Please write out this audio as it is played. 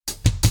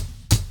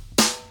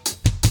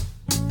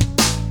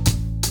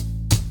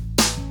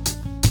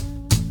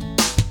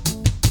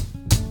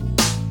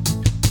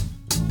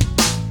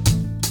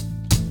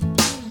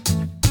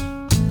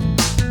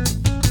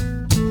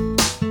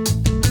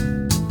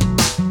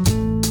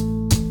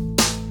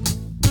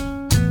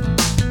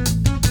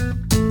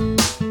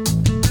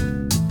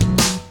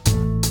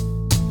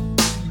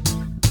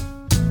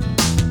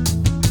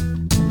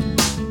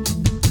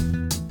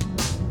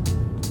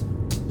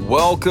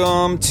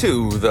Welcome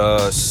to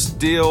the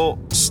Still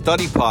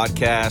Study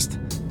Podcast,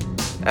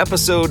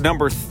 episode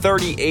number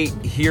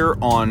 38 here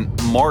on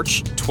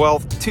March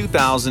 12th,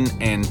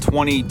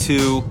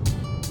 2022.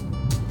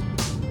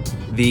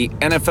 The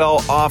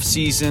NFL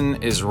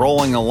offseason is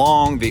rolling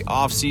along. The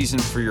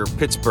offseason for your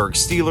Pittsburgh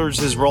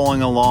Steelers is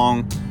rolling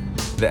along.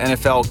 The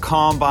NFL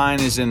Combine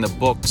is in the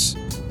books.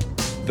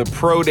 The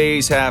Pro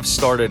Days have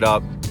started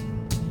up.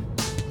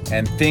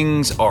 And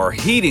things are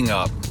heating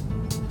up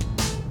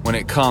when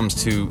it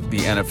comes to the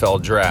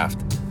NFL Draft.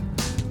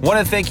 I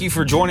want to thank you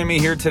for joining me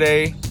here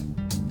today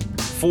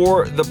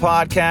for the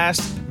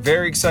podcast.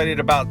 Very excited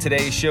about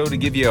today's show to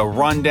give you a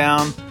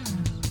rundown.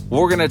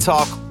 We're going to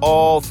talk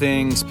all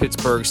things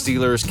Pittsburgh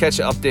Steelers, catch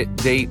an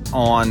update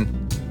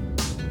on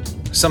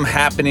some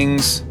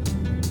happenings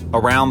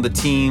around the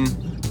team,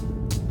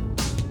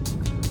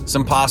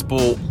 some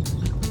possible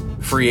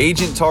free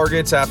agent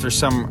targets after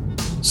some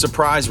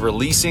surprise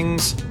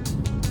releasings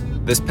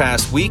this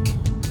past week.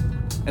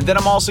 And then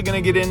I'm also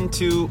going to get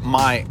into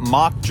my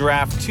mock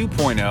draft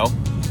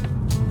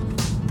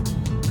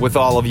 2.0 with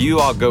all of you.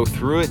 I'll go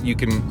through it. You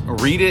can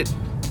read it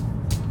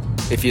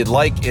if you'd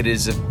like. It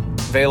is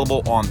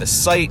available on the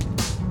site.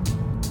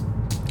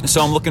 So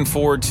I'm looking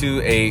forward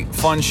to a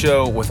fun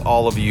show with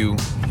all of you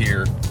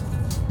here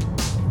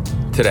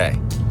today.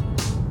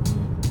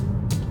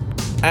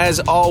 As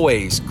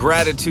always,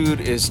 gratitude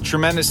is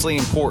tremendously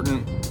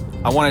important.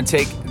 I want to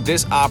take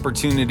this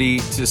opportunity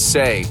to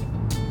say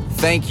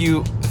thank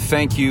you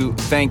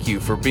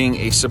for being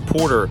a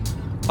supporter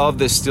of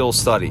the Still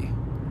Study,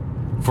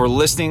 for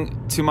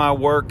listening to my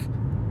work,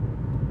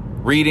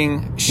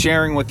 reading,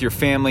 sharing with your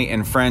family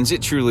and friends.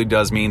 It truly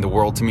does mean the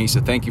world to me,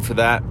 so thank you for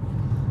that.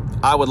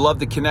 I would love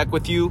to connect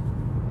with you.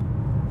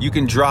 You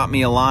can drop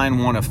me a line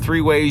one of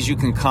three ways. You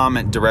can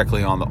comment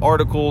directly on the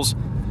articles.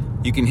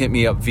 You can hit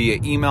me up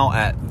via email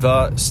at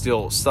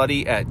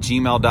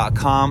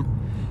thestillstudy@gmail.com.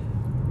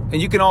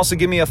 And you can also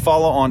give me a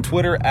follow on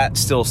Twitter at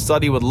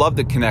StillStudy. Would love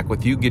to connect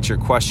with you, get your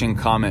question,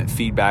 comment,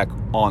 feedback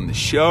on the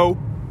show.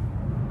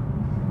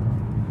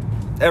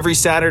 Every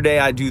Saturday,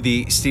 I do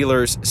the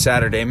Steelers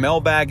Saturday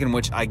mailbag, in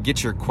which I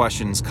get your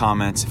questions,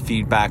 comments,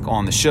 feedback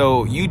on the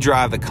show. You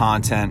drive the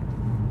content.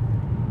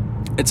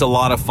 It's a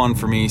lot of fun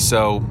for me,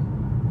 so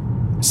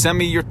send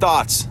me your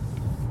thoughts,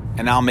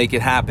 and I'll make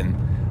it happen.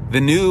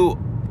 The new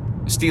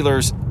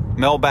Steelers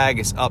mailbag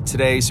is up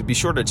today, so be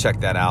sure to check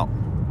that out.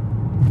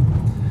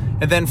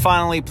 And then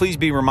finally, please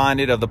be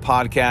reminded of the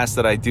podcast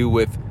that I do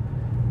with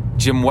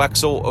Jim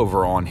Wexel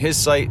over on his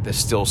site, the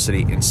Still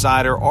City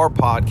Insider. Our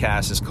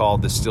podcast is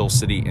called the Still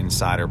City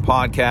Insider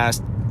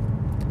Podcast.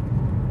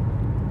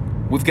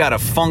 We've got a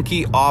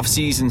funky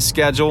off-season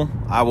schedule.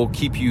 I will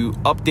keep you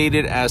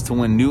updated as to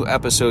when new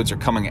episodes are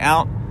coming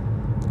out.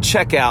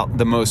 Check out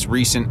the most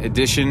recent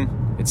edition.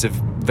 It's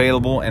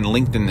available and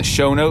linked in the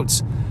show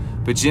notes.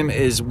 But Jim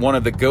is one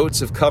of the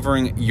GOATs of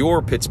covering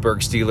your Pittsburgh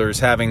Steelers,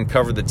 having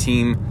covered the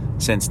team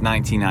since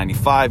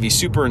 1995. He's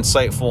super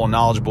insightful and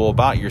knowledgeable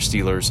about your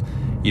Steelers.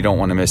 You don't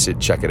want to miss it.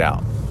 Check it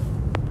out.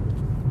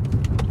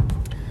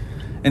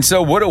 And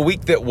so what a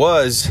week that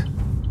was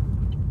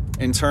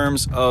in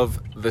terms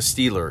of the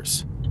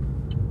Steelers.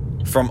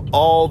 From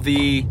all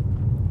the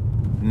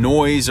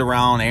noise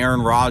around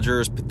Aaron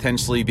Rodgers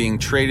potentially being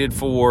traded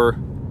for,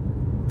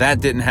 that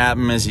didn't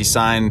happen as he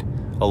signed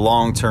a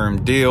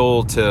long-term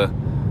deal, to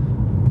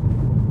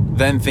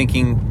then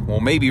thinking,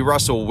 well, maybe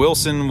Russell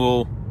Wilson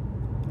will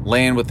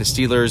land with the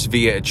Steelers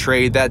via a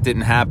trade. That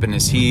didn't happen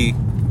as he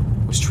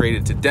was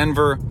traded to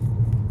Denver.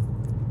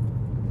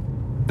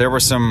 There were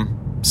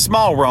some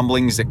small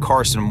rumblings that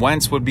Carson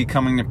Wentz would be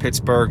coming to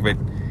Pittsburgh, but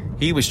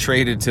he was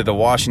traded to the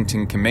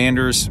Washington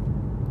Commanders.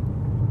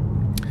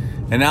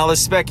 And now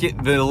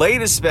the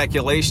latest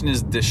speculation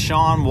is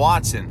Deshaun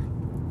Watson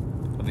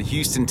of the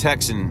Houston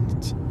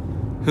Texans,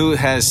 who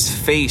has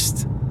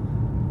faced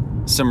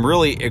some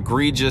really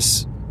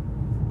egregious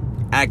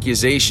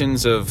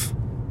accusations of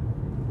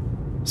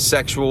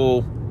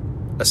sexual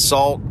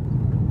assault,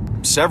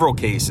 several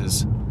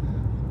cases.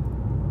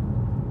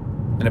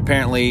 And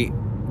apparently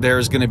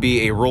there's going to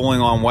be a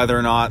ruling on whether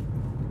or not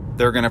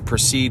they're going to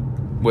proceed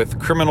with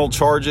criminal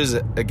charges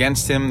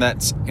against him.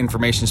 That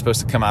information is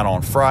supposed to come out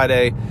on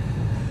Friday.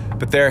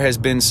 But there has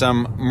been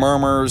some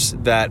murmurs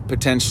that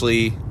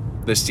potentially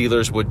the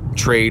Steelers would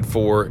trade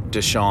for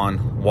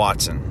Deshaun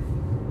Watson.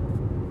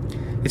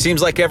 It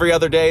seems like every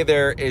other day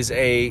there is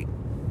a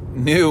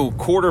new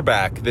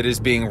quarterback that is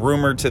being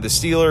rumored to the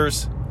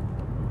Steelers,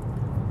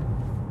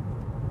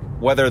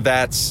 whether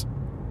that's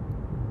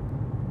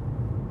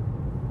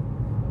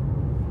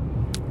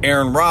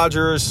Aaron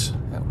Rodgers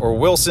or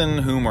Wilson,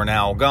 whom are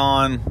now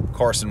gone.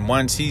 Carson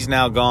Wentz, he's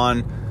now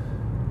gone.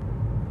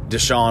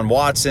 Deshaun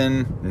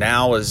Watson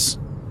now is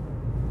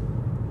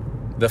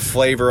the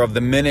flavor of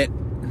the minute.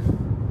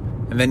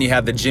 And then you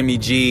have the Jimmy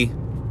G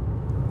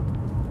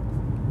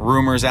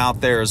rumors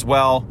out there as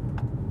well.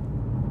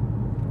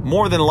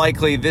 More than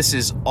likely, this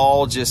is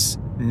all just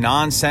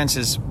nonsense,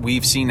 as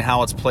we've seen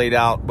how it's played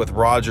out with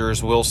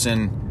Rodgers,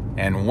 Wilson,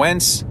 and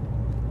Wentz.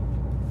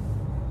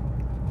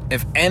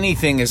 If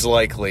anything is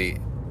likely,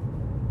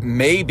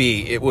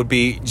 maybe it would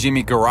be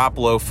Jimmy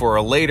Garoppolo for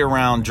a later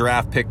round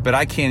draft pick, but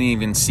I can't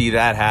even see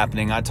that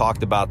happening. I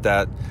talked about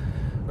that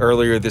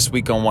earlier this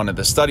week on one of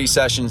the study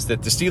sessions,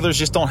 that the Steelers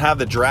just don't have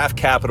the draft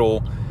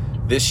capital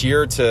this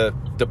year to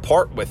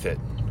depart with it.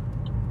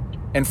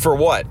 And for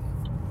what?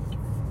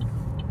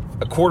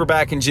 A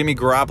quarterback in Jimmy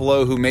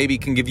Garoppolo who maybe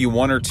can give you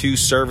 1 or 2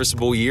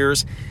 serviceable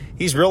years.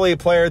 He's really a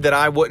player that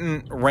I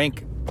wouldn't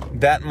rank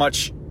that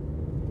much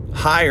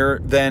higher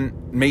than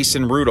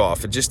Mason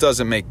Rudolph. It just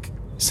doesn't make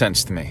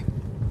sense to me.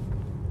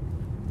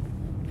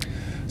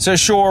 So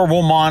sure,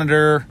 we'll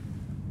monitor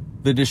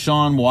the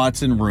Deshaun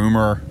Watson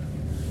rumor,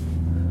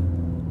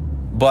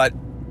 but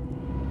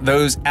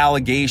those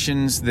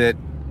allegations that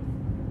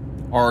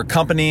are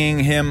accompanying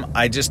him,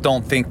 I just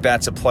don't think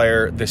that's a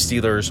player the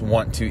Steelers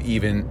want to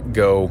even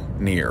go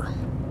near.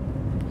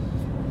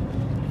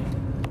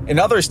 In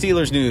other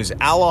Steelers news,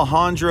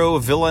 Alejandro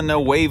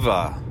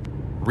Villanueva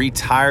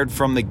retired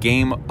from the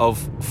game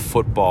of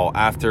football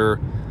after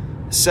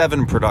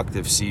 7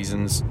 productive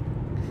seasons.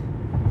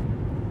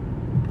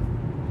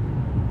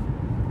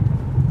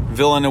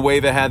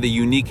 Villanueva had the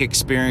unique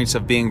experience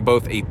of being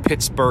both a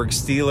Pittsburgh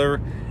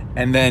Steeler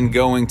and then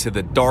going to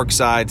the dark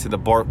side to the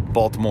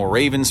Baltimore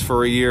Ravens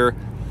for a year.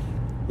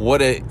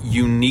 What a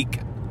unique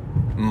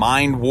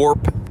mind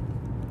warp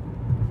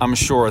I'm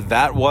sure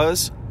that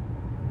was,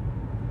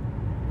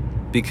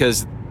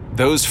 because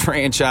those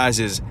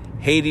franchises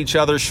hate each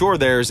other. Sure,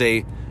 there's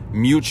a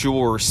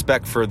mutual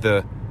respect for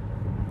the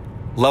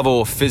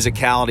level of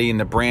physicality and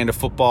the brand of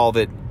football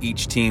that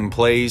each team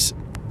plays.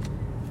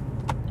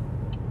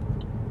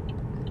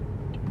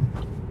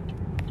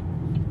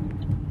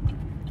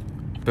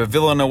 But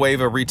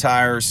Villanueva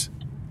retires.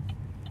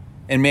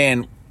 And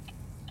man,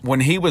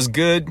 when he was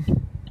good,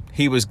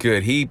 he was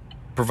good. He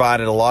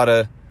provided a lot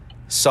of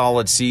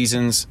solid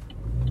seasons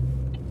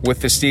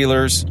with the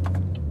Steelers.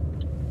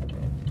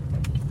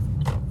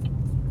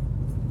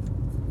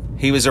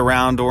 He was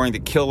around during the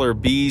Killer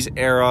Bees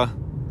era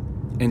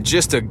and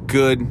just a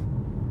good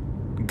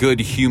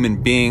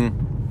human being.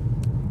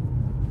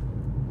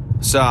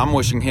 So I'm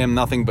wishing him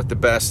nothing but the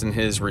best in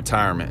his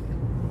retirement.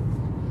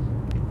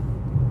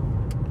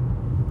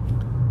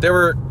 There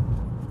were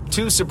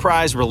 2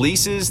 surprise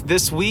releases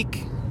this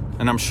week,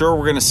 and I'm sure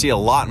we're going to see a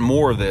lot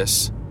more of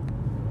this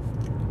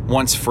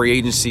once free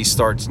agency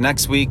starts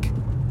next week.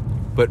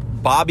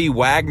 But Bobby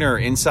Wagner,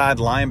 inside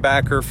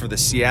linebacker for the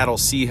Seattle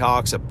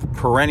Seahawks, a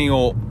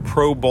perennial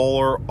Pro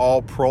Bowler,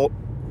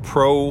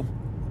 all-pro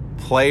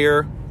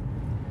player,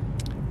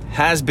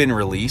 has been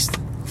released,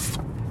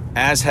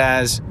 as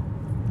has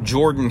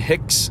Jordan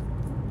Hicks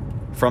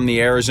from the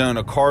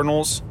Arizona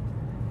Cardinals.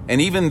 And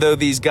even though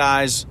these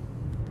guys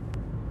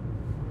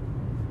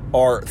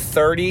are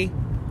 30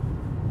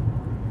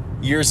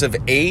 years of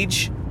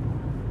age,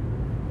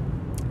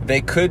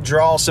 they could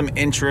draw some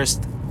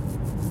interest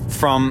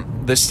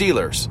from the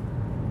Steelers.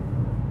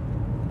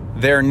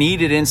 Their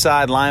needed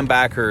inside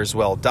linebacker is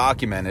well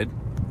documented.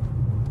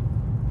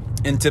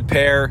 And to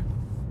pair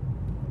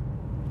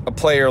a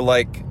player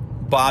like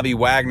Bobby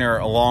Wagner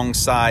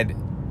alongside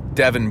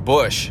Devin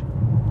Bush,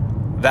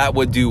 that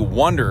would do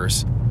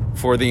wonders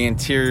for the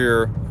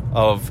interior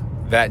of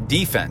that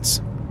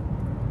defense.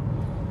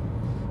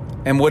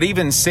 And would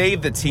even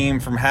save the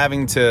team from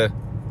having to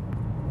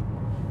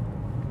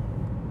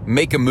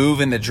make a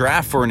move in the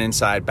draft for an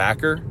inside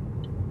backer,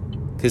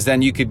 because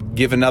then you could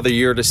give another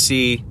year to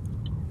see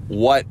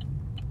what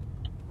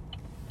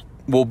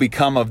will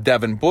become of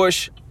Devin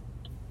Bush.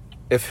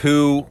 If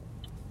who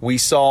we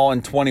saw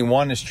in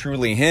 21 is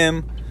truly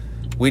him,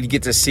 we'd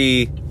get to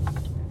see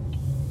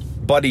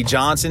Buddy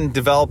Johnson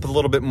develop a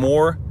little bit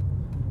more,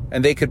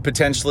 and they could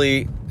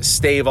potentially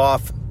stave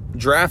off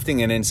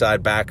drafting an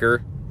inside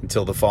backer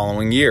until the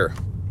following year.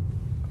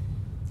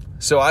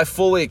 So I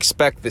fully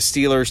expect the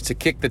Steelers to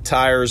kick the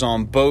tires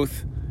on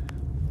both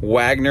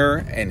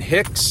Wagner and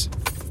Hicks.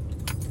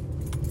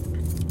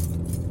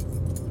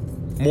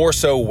 More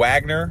so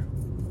Wagner,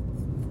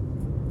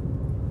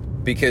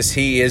 because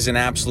he is an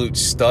absolute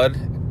stud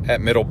at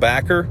middle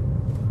backer.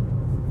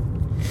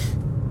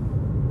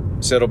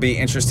 So it'll be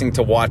interesting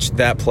to watch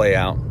that play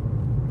out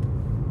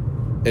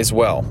as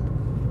well.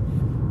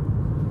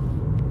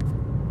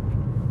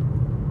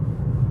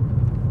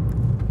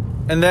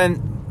 And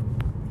then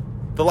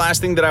the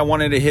last thing that I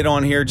wanted to hit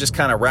on here, just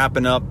kind of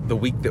wrapping up the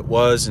week that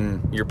was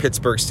and your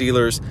Pittsburgh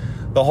Steelers,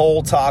 the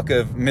whole talk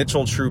of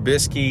Mitchell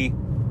Trubisky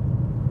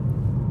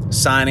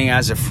signing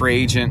as a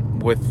free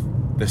agent with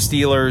the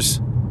Steelers,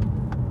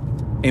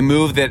 a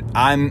move that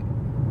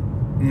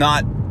I'm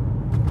not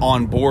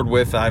on board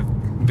with.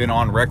 I've been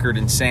on record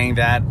in saying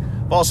that.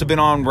 I've also been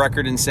on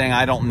record in saying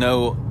I don't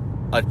know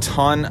a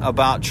ton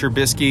about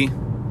Trubisky.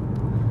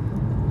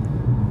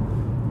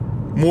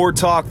 More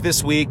talk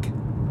this week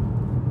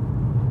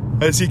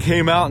as he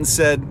came out and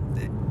said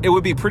it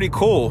would be pretty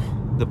cool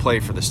to play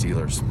for the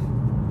Steelers.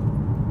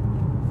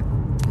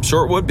 I'm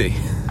sure it would be.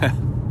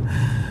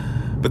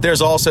 But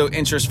there's also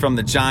interest from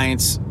the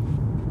Giants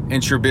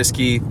and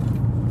Trubisky.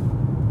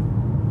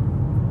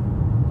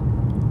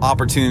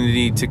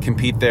 Opportunity to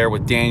compete there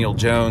with Daniel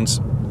Jones.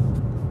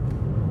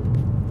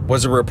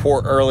 Was a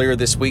report earlier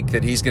this week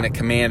that he's going to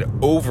command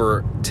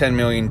over $10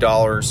 million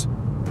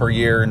per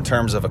year in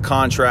terms of a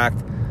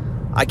contract.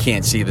 I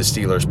can't see the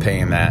Steelers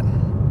paying that.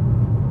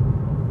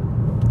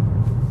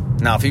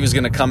 Now, if he was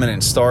going to come in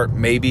and start,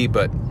 maybe,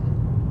 but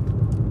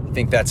I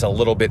think that's a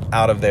little bit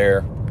out of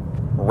their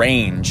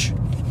range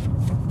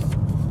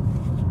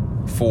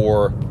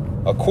for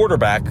a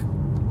quarterback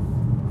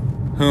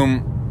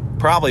whom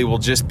probably will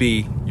just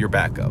be your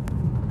backup.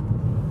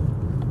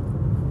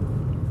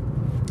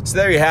 So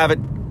there you have it.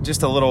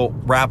 Just a little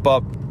wrap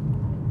up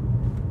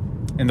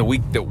in the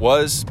week that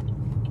was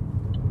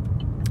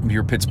of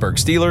your Pittsburgh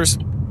Steelers.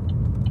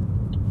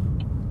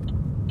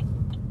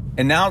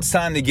 And now it's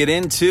time to get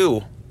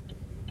into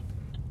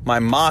my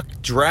mock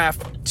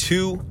draft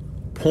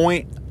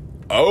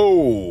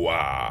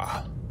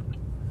 2.0.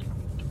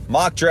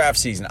 Mock draft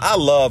season. I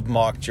love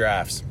mock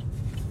drafts.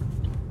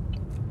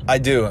 I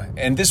do.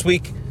 And this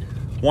week,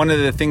 one of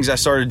the things I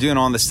started doing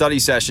on the study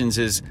sessions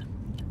is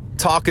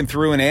talking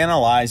through and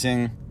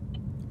analyzing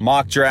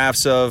mock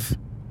drafts of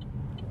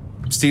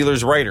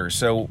Steelers writers.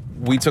 So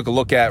we took a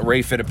look at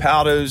Ray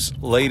Fittipaldo's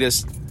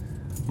latest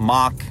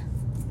mock.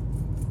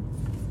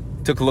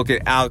 Took a look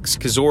at Alex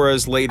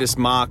Kozora's latest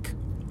mock.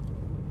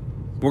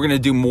 We're going to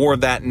do more of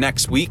that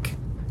next week.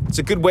 It's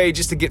a good way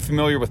just to get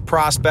familiar with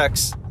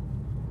prospects,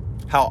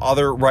 how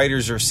other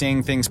writers are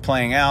seeing things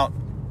playing out.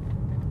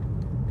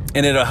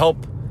 And it'll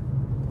help.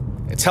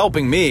 It's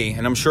helping me,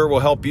 and I'm sure it will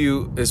help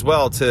you as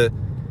well to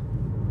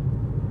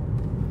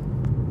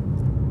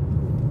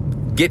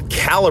get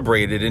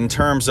calibrated in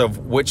terms of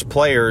which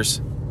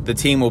players the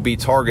team will be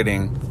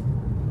targeting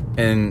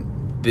in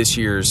this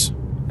year's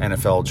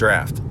NFL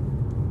draft.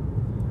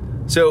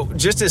 So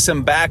just as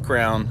some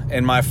background,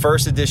 in my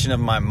first edition of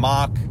my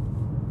mock,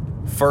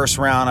 first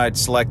round I'd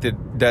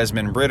selected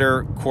Desmond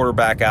Ridder,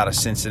 quarterback out of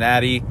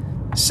Cincinnati.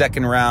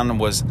 Second round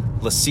was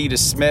Lacita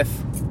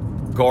Smith,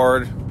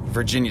 guard,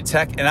 Virginia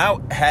Tech. And I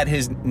had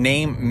his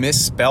name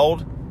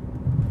misspelled,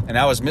 and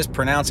I was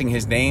mispronouncing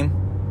his name.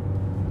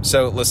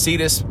 So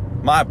Lacita,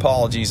 my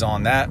apologies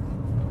on that.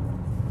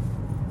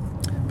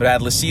 But I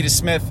had Lacita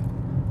Smith,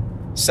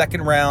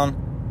 second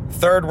round.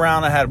 Third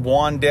round, I had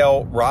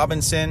Wan'Dale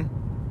Robinson,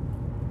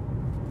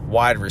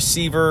 wide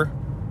receiver.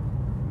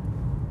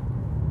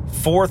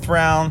 Fourth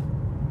round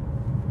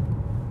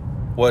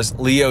was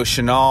Leo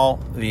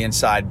Chenal, the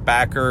inside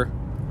backer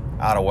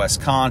out of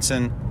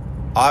Wisconsin.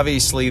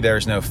 Obviously,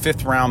 there's no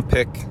fifth round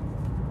pick.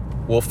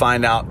 We'll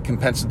find out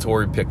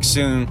compensatory pick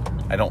soon.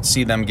 I don't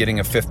see them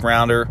getting a fifth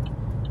rounder.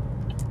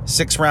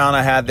 Sixth round,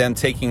 I had them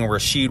taking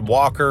Rasheed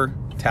Walker,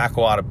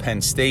 tackle out of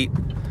Penn State.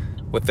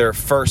 With their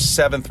first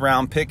seventh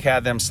round pick,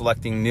 had them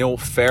selecting Neil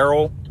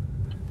Farrell,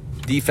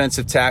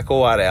 defensive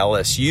tackle out of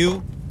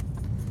LSU.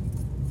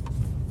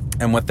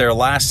 And with their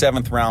last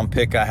seventh round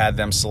pick, I had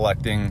them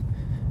selecting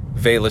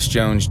Velus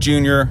Jones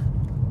Jr.,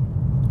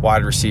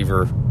 wide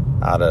receiver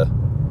out of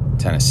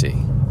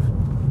Tennessee.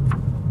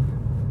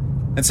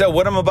 And so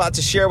what I'm about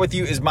to share with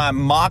you is my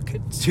mock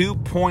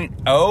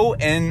 2.0,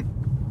 and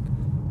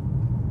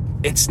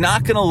it's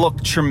not going to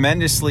look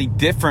tremendously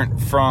different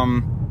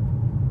from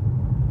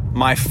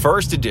my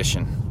first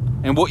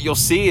edition. And what you'll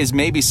see is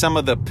maybe some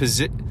of the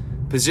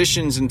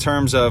positions in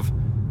terms of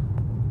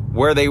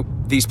where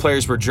these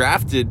players were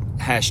drafted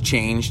has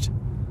changed,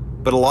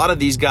 but a lot of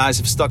these guys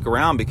have stuck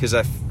around because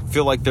I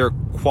feel like they're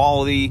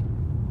quality,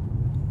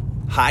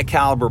 high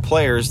caliber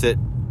players that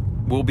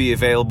will be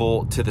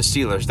available to the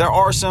Steelers. There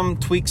are some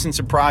tweaks and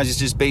surprises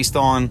just based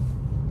on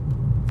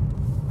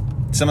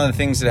some of the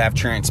things that have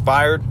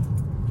transpired,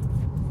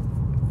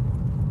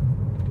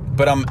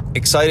 but I'm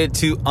excited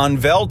to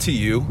unveil to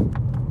you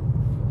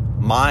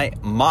my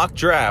mock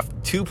draft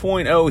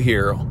 2.0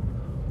 here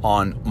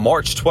on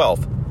March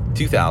 12th,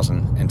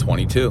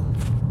 2022.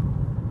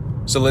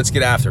 So let's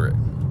get after it.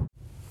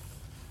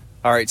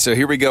 All right, so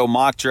here we go.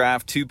 Mock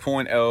draft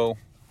 2.0.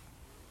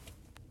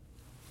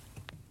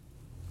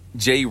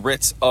 Jay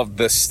Hritz of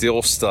the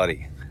Still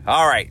Study.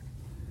 All right.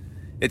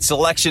 It's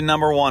selection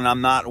number one.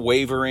 I'm not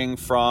wavering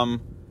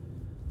from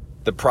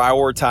the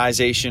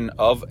prioritization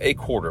of a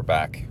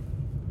quarterback.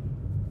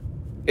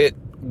 It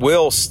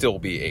will still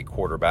be a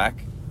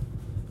quarterback.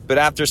 But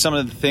after some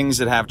of the things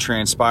that have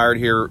transpired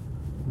here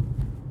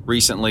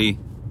recently,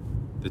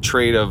 the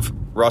trade of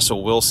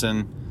Russell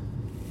Wilson,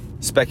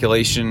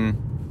 speculation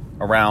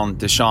around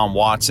Deshaun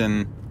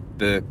Watson,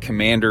 the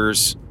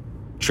Commanders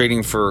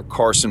trading for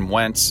Carson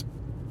Wentz,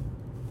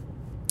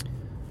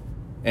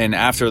 and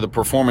after the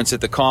performance at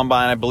the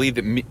Combine, I believe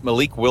that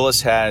Malik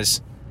Willis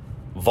has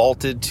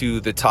vaulted to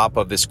the top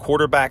of this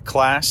quarterback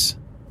class.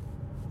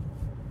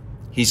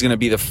 He's going to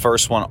be the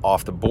first one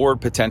off the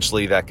board.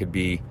 Potentially that could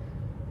be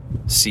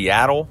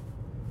Seattle.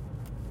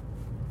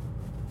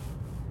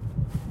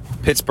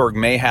 Pittsburgh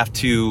may have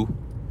to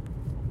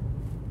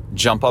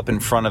jump up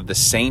in front of the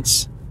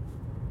Saints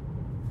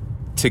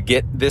to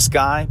get this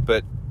guy,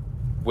 but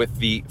with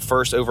the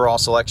first overall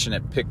selection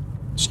at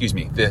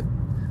the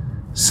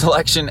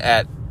selection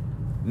at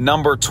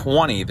number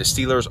 20, the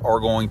Steelers are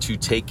going to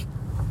take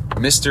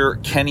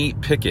Mr. Kenny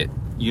Pickett,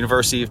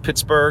 University of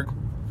Pittsburgh.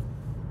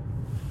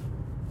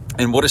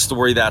 And what a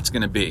story that's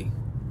going to be.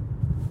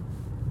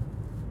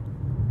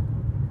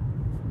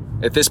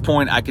 At this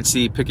point, I could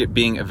see Pickett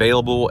being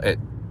available at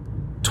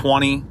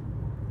 20.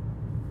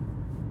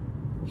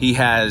 He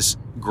has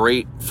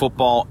great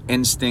football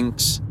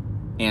instincts,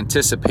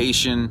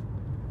 anticipation,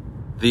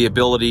 the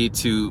ability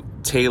to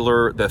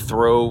tailor the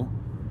throw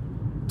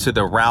to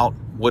the route,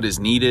 what is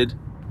needed.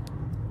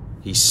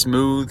 He's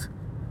smooth.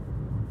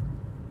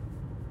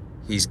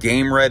 He's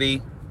game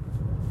ready.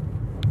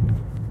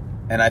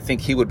 And I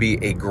think he would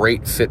be a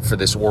great fit for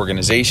this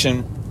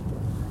organization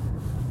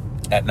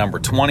at number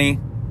 20.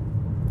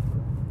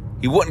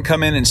 He wouldn't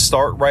come in and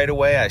start right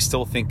away. I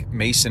still think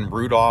Mason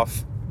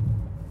Rudolph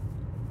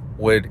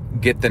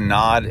would get the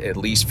nod, at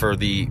least for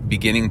the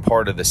beginning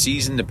part of the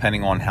season,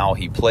 depending on how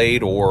he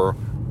played or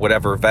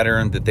whatever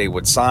veteran that they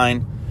would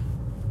sign.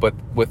 But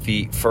with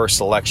the first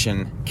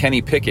selection,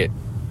 Kenny Pickett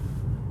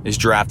is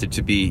drafted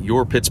to be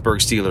your Pittsburgh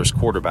Steelers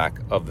quarterback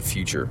of the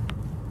future.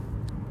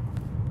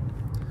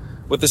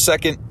 With the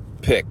second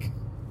pick,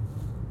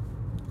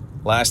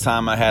 last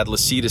time I had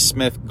Lecitus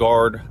Smith,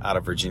 guard out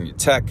of Virginia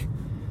Tech.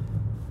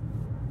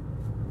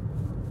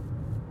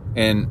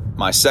 In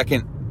my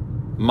second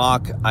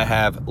mock, I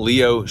have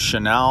Leo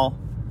Chenal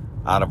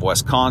out of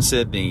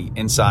Wisconsin, the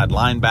inside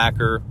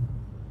linebacker.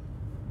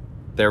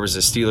 There was a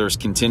Steelers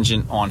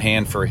contingent on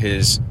hand for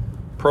his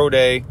pro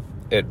day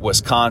at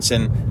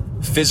Wisconsin.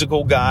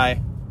 Physical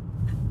guy,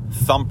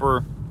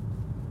 thumper.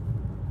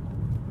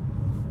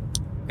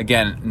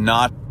 Again,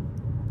 not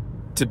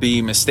to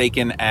be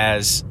mistaken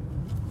as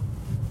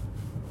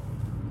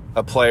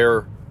a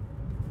player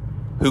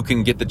who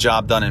can get the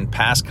job done in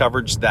pass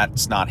coverage.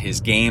 That's not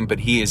his game, but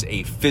he is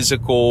a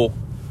physical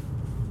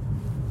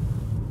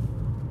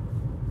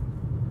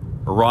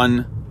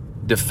run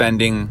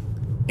defending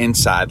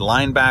inside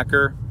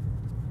linebacker.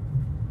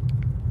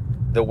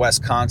 The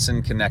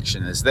Wisconsin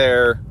connection is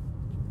there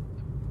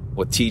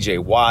with TJ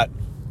Watt.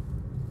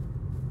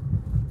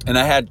 And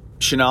I had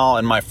Chenal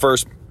in my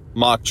first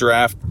mock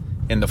draft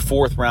in the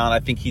 4th round.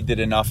 I think he did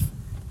enough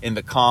in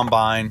the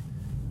combine.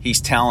 He's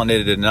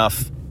talented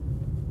enough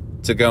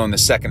to go in the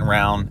 2nd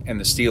round, and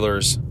the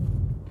Steelers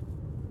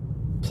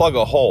plug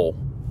a hole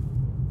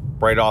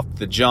right off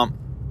the jump.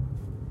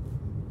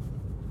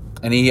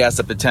 And he has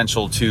the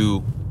potential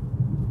to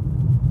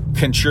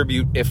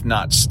contribute, if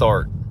not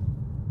start,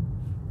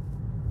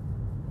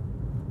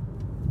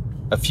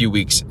 a few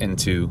weeks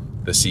into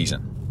the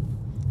season.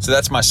 So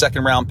that's my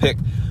 2nd round pick.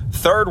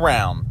 3rd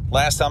round,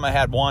 last time I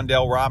had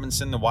Wan'Dale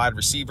Robinson, the wide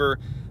receiver.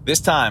 This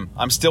time,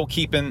 I'm still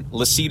keeping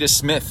Lecitus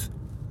Smith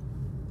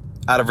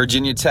out of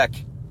Virginia Tech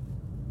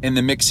in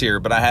the mix here,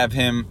 but I have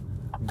him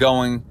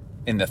going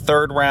in the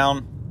 3rd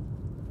round.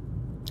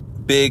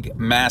 Big,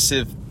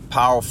 massive,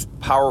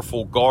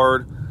 powerful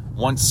guard.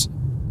 Once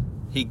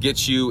he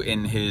gets you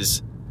in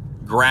his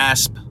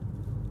grasp,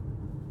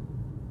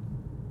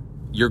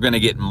 you're going to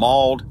get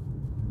mauled.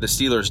 The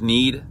Steelers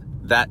need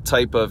that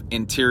type of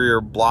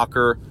interior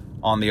blocker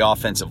on the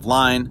offensive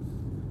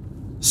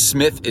line.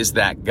 Smith is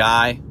that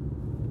guy.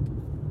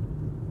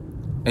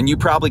 And you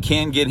probably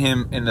can get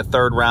him in the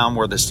 3rd round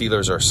where the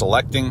Steelers are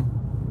selecting.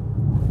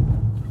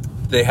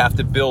 They have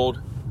to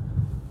build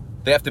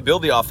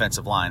the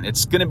offensive line.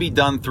 It's going to be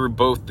done through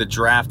both the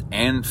draft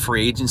and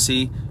free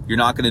agency. You're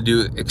not going to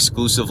do it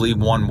exclusively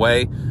one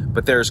way,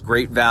 but there's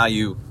great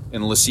value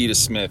in Lecitus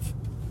Smith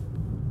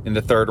in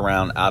the 3rd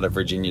round out of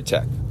Virginia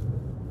Tech.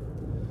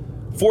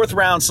 4th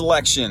round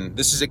selection.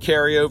 This is a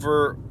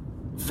carryover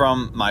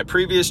from my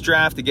previous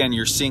draft. Again,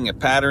 you're seeing a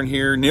pattern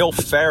here. Neil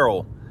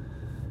Farrell,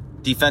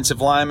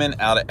 defensive lineman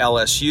out of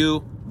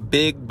LSU,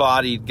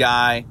 big-bodied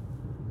guy.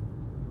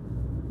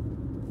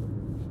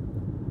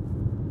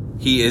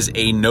 He is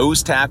a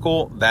nose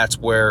tackle. That's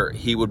where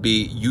he would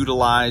be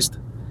utilized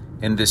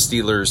in the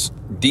Steelers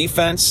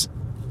defense.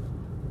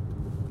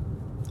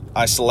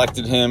 I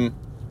selected him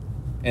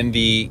in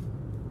the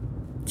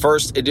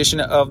first edition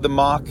of the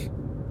mock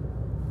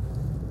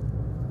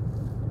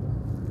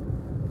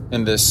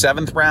in the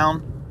 7th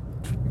round,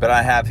 but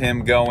I have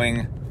him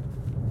going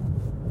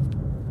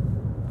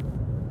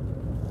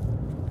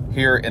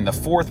here in the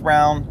 4th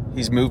round.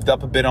 He's moved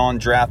up a bit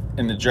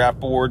in the draft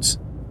boards.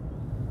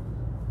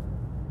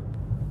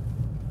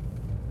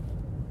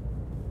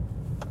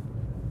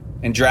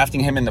 And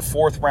drafting him in the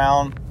 4th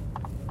round,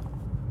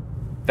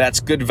 that's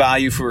good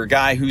value for a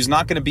guy who's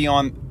not going to be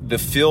on the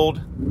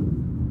field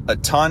a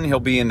ton. He'll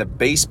be in the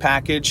base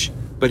package,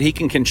 but he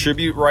can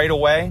contribute right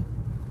away.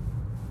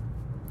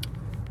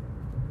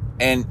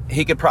 And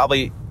he could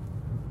probably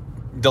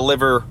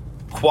deliver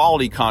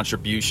quality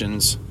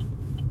contributions.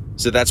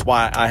 So that's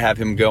why I have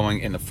him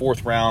going in the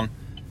 4th round.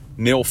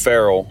 Neil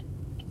Farrell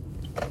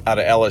out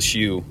of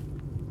LSU.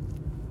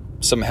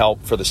 Some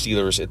help for the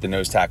Steelers at the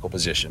nose tackle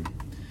position.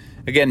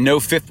 Again, no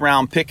 5th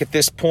round pick at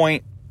this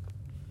point.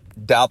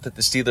 Doubt that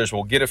the Steelers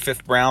will get a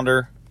 5th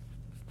rounder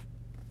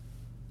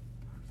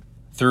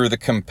through the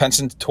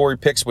compensatory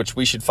picks, which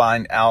we should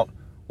find out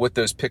what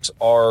those picks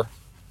are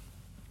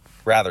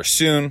rather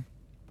soon.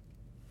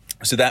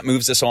 So that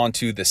moves us on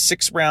to the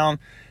 6th round.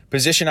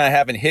 Position I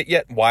haven't hit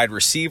yet, wide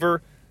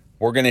receiver.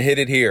 we're going to hit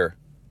it here.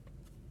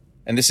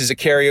 And this is a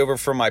carryover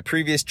from my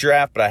previous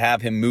draft, but I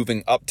have him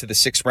moving up to the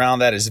 6th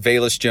round. That is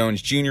Velus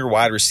Jones Jr.,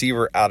 wide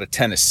receiver out of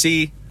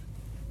Tennessee.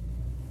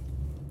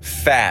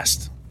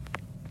 Fast.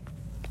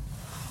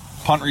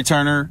 Punt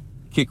returner,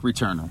 kick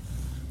returner.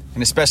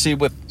 And especially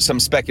with some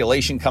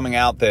speculation coming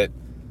out that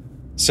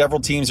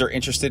several teams are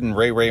interested in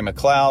Ray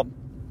McLeod.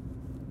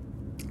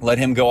 Let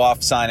him go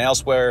off, sign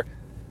elsewhere.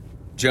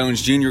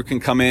 Jones Jr. can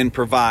come in,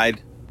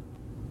 provide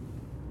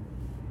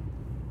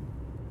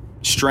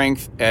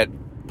strength at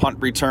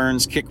punt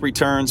returns, kick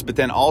returns, but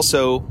then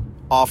also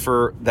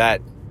offer that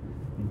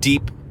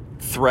deep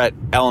threat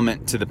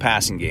element to the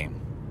passing game.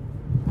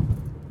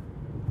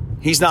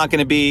 He's not going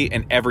to be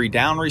an every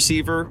down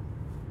receiver,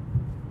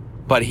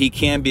 but he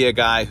can be a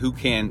guy who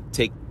can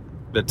take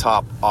the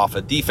top off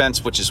a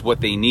defense, which is what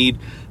they need.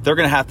 They're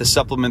going to have to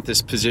supplement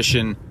this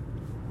position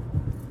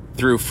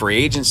through free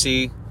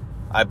agency.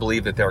 I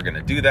believe that they're going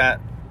to do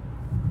that.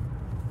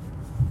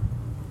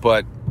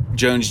 But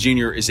Jones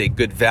Jr. is a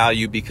good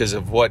value because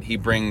of what he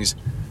brings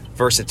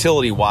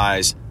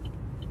versatility-wise,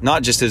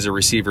 not just as a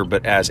receiver,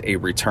 but as a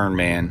return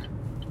man,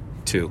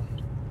 too.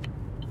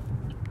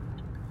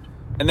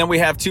 And then we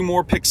have 2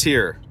 more picks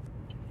here.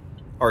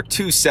 Our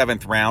 2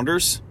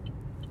 7th-rounders.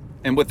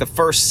 And with the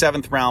first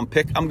 7th-round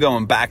pick, I'm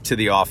going back to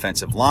the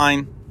offensive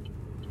line.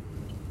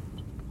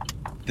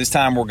 This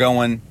time we're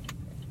going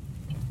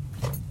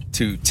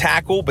to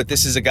tackle, but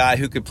this is a guy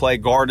who could play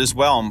guard as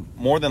well.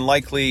 More than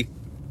likely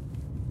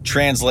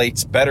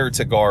translates better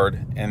to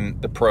guard in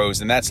the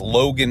pros, and that's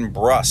Logan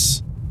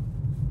Bruss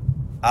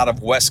out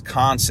of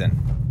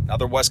Wisconsin.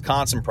 Another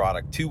Wisconsin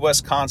product. 2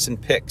 Wisconsin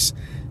picks.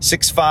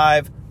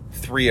 6'5",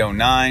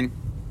 309.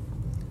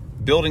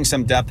 Building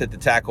some depth at the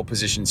tackle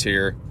positions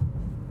here.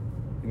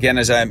 Again,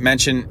 as I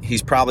mentioned,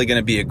 he's probably going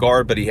to be a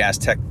guard, but he has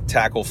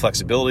tackle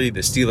flexibility.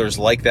 The Steelers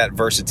like that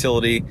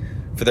versatility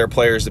for their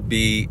players to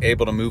be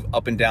able to move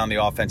up and down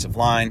the offensive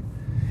line.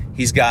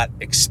 He's got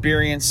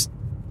experience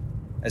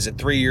as a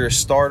 3-year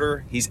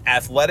starter. He's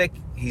athletic.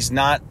 He's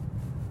not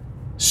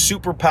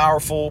super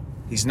powerful.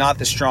 He's not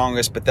the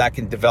strongest, but that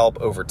can develop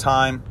over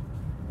time.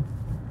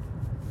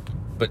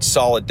 But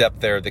solid depth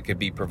there that could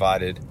be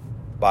provided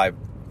by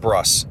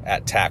Bruss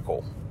at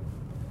tackle.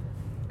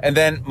 And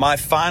then my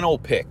final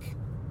pick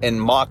in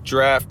mock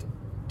draft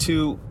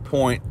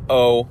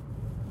 2.0.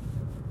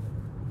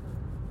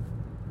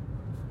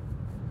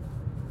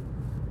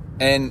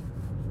 And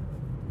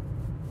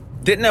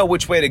didn't know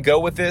which way to go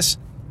with this,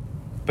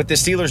 but the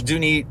Steelers do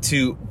need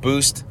to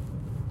boost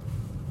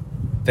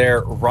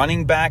their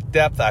running back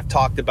depth. I've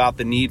talked about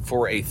the need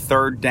for a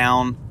 3rd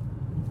down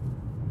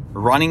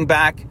running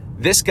back.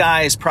 This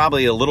guy is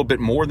probably a little bit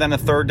more than a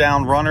 3rd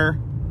down runner.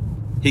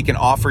 He can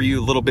offer you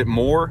a little bit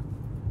more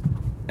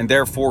and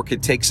therefore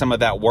could take some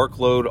of that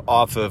workload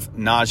off of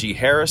Najee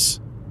Harris.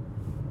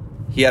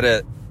 He had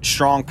a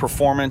strong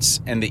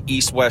performance in the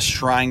East-West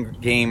Shrine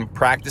game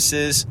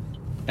practices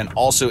and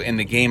also in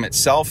the game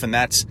itself, and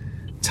that's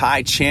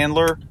Ty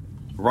Chandler,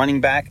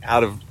 running back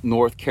out of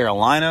North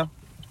Carolina.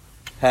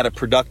 Had a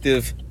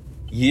productive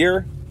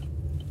year,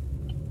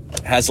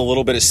 has a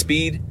little bit of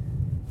speed,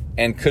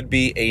 and could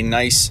be a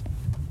nice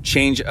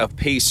change of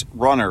pace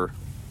runner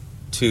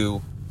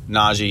to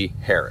Najee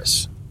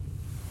Harris.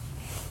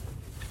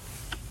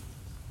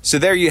 So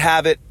there you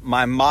have it,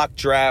 my mock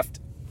draft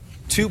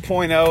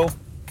 2.0,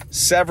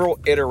 several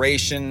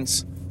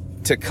iterations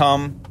to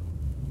come.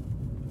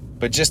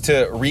 But just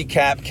to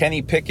recap,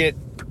 Kenny Pickett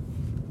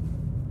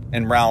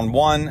in round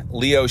 1,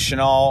 Leo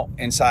Chenal,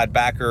 inside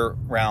backer,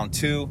 round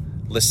 2,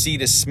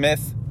 Lacita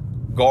Smith,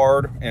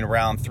 guard in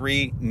round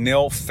 3,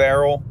 Neil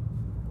Farrell,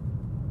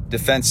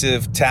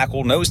 defensive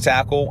tackle, nose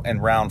tackle in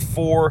round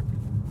 4,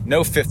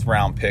 no 5th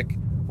round pick.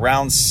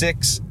 Round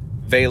 6,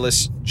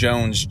 Velus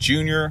Jones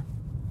Jr.,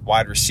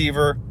 wide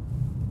receiver.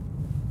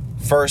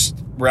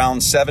 First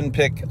round 7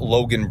 pick,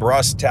 Logan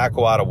Bruss,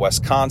 tackle out of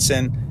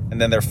Wisconsin. And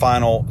then their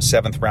final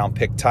 7th round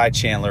pick, Ty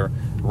Chandler,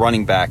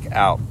 running back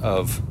out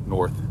of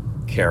North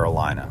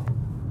Carolina.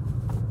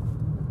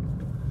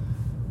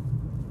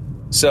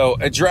 So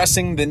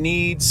addressing the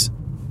needs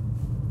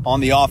on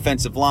the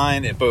offensive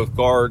line at both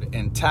guard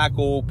and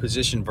tackle,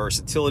 position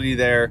versatility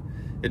there.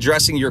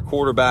 Addressing your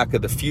quarterback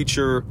of the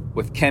future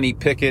with Kenny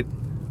Pickett.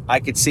 I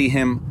could see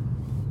him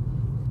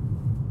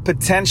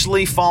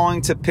potentially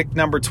falling to pick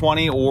number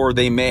 20, or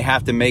they may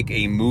have to make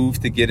a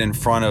move to get in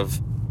front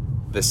of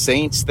the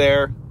Saints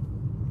there.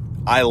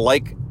 I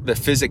like the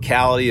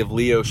physicality of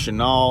Leo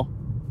Chenal.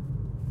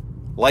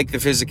 Like the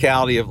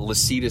physicality of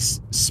Lacita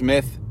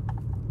Smith.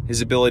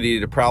 His ability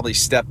to probably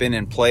step in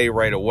and play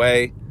right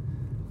away.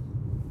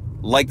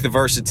 Like the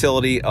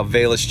versatility of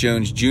Velus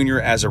Jones Jr.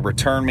 as a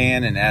return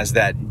man and as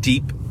that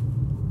deep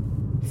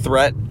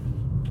threat.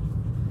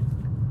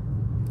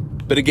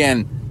 But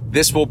again,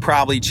 this will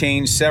probably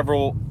change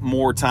several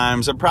more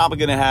times. I'm probably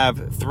going to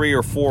have 3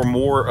 or 4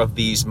 more of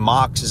these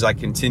mocks as I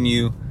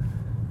continue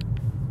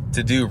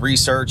to do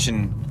research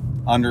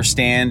and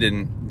understand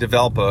and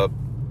develop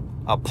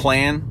a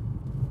plan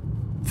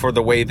for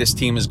the way this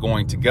team is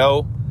going to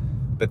go.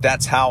 But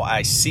that's how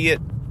I see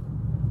it.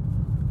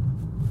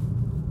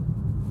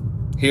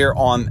 here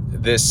on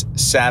this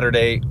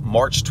Saturday,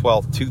 March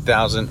 12th,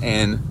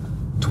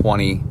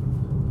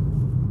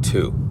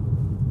 2022.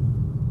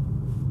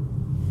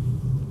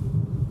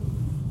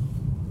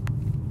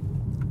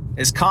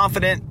 As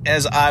confident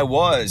as I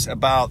was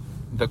about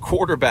the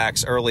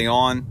quarterbacks early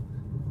on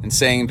and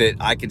saying that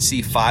I could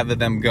see 5 of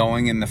them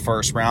going in the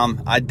first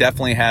round, I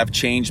definitely have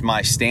changed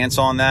my stance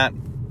on that.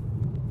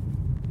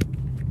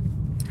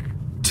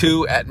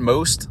 2 at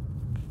most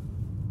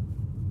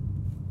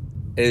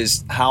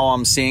is how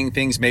I'm seeing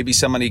things. Maybe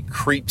somebody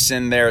creeps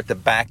in there at the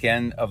back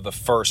end of the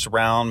first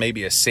round,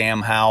 maybe a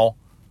Sam Howell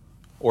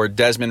or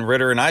Desmond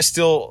Ridder. And I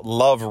still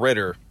love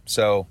Ridder.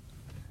 So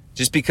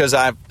just because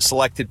I've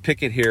selected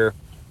Pickett here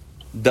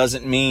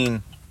doesn't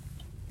mean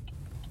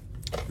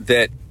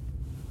that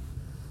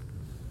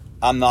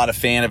I'm not a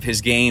fan of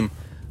his game.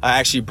 I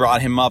actually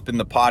brought him up in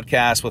the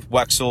podcast with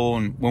Wexel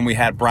and when we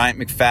had Bryant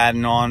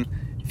McFadden on.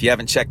 If you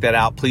haven't checked that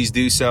out, please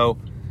do so.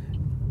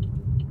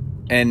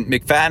 And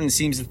McFadden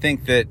seems to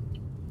think that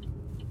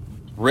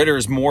Ridder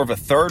is more of a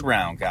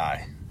third-round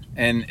guy.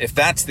 And if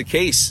that's the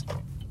case,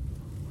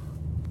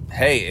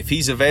 hey, if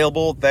he's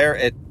available there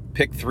at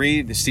pick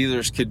 3, the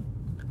Steelers could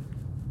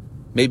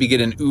maybe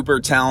get an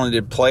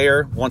uber-talented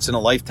player,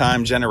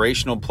 once-in-a-lifetime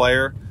generational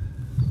player.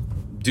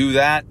 Do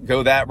that,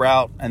 go that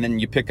route, and then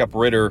you pick up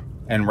Ridder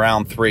in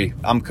round 3.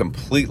 I'm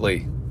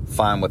completely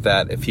fine with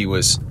that if he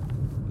was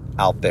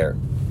out there.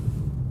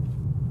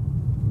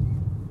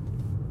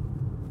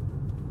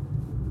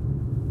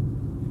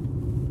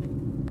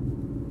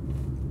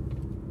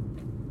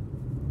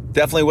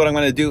 Definitely what I'm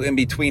going to do in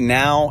between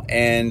now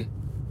and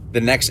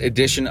the next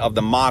edition of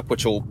the mock,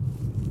 which will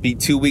be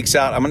 2 weeks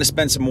out. I'm going to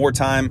spend some more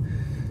time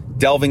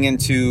delving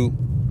into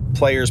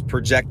players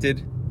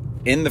projected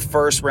in the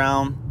first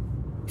round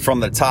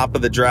from the top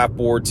of the draft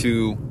board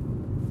to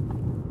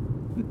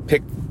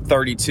pick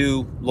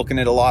 32, looking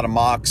at a lot of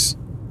mocks,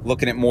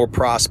 looking at more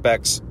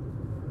prospects.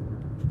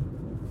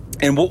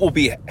 And what will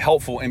be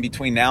helpful in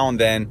between now and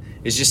then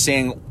is just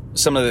seeing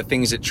some of the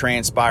things that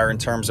transpire in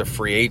terms of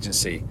free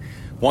agency.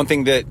 One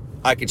thing that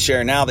I could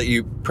share now that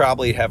you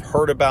probably have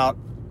heard about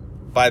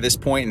by this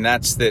point, and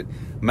that's that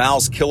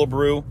Miles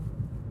Killebrew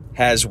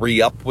has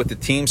re-upped with the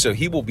team, so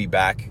he will be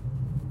back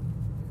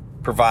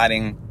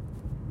providing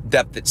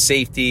depth at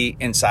safety,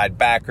 inside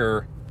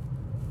backer,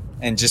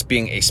 and just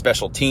being a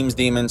special teams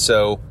demon.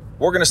 So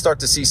we're going to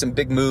start to see some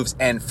big moves,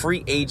 and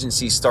free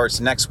agency starts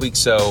next week,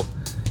 so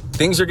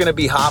things are going to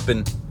be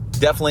hopping.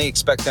 Definitely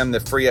expect them to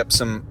free up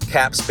some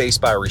cap space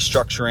by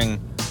restructuring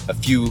a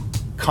few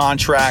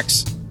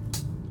contracts.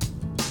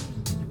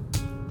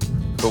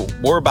 But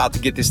we're about to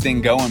get this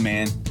thing going,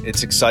 man.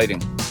 It's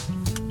exciting.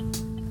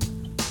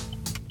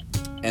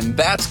 And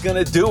that's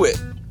going to do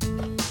it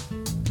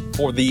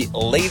for the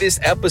latest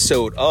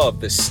episode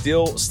of the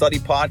Still Study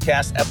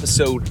Podcast,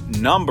 episode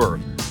number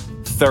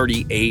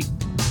 38.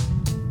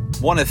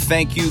 Want to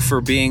thank you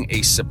for being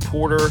a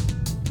supporter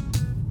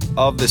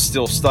of the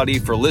Still Study,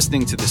 for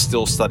listening to the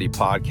Still Study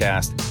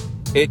Podcast.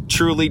 It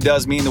truly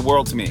does mean the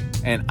world to me.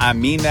 And I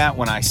mean that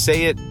when I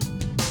say it.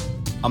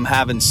 I'm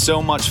having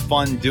so much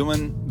fun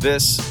doing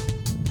this.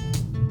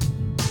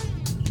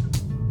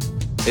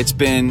 It's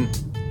been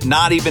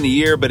not even a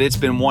year, but it's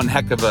been one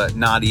heck of a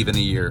not even a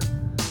year.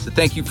 So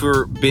thank you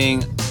for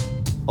being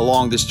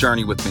along this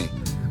journey with me.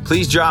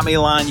 Please drop me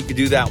a line. You can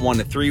do that 1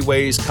 to 3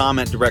 ways.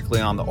 Comment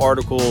directly on the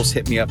articles.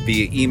 Hit me up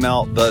via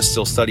email,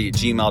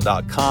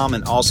 thestillstudy@gmail.com,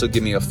 and also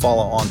give me a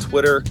follow on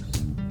Twitter.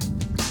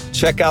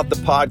 Check out the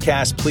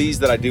podcast, please,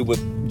 that I do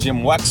with Jim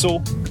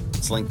Wexel.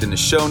 It's linked in the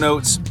show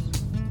notes.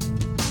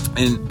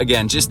 And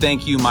again, just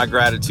thank you, my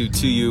gratitude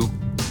to you.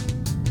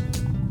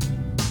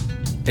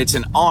 It's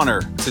an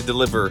honor to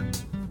deliver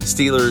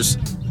Steelers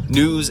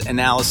news,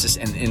 analysis,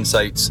 and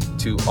insights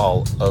to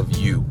all of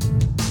you.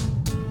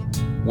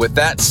 With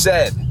that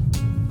said,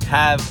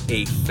 have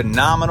a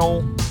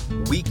phenomenal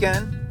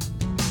weekend.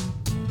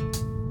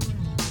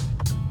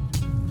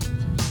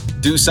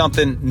 Do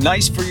something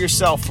nice for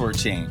yourself for a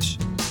change.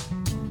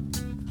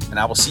 And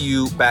I will see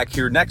you back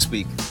here next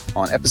week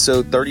on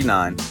episode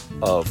 39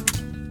 of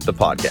the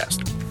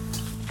podcast.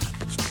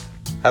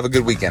 Have a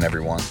good weekend,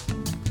 everyone.